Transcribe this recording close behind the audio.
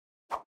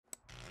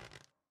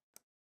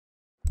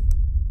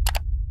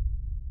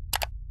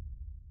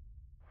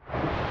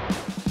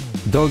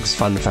Dogs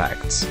fun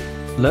facts.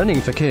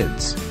 Learning for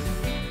kids.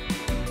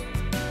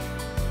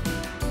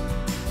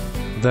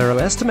 There are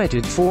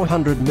estimated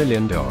 400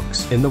 million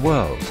dogs in the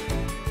world.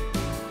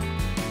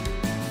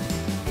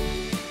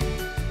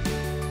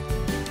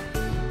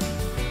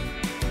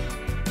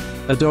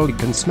 A dog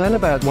can smell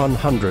about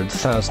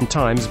 100,000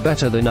 times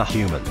better than a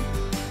human.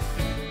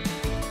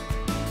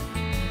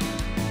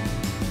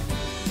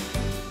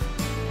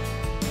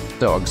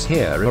 Dogs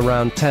hear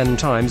around 10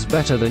 times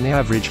better than the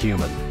average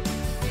human.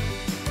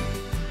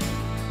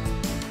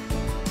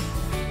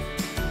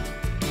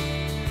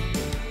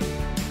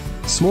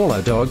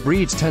 Smaller dog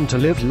breeds tend to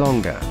live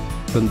longer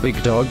than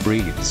big dog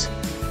breeds.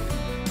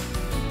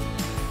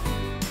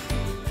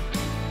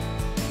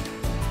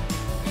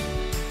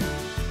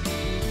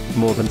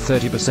 More than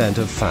 30%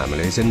 of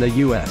families in the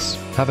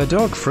US have a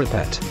dog for a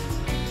pet.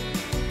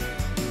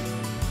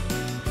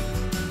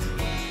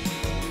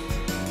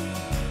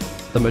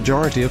 The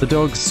majority of the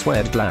dog's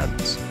sweat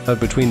glands are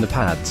between the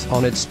pads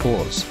on its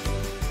paws.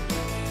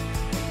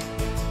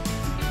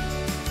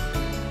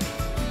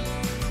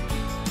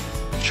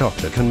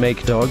 Chocolate can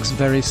make dogs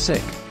very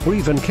sick, or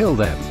even kill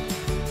them.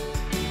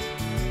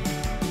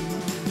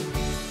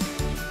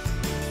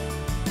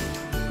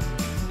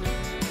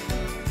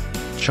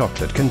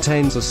 Chocolate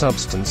contains a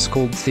substance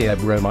called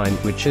theobromine,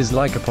 which is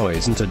like a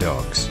poison to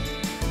dogs.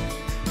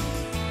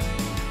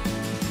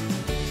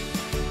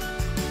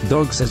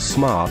 Dogs as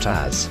smart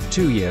as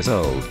 2 years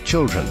old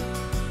children.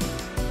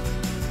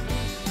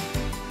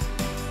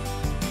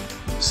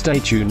 Stay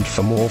tuned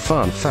for more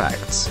fun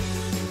facts.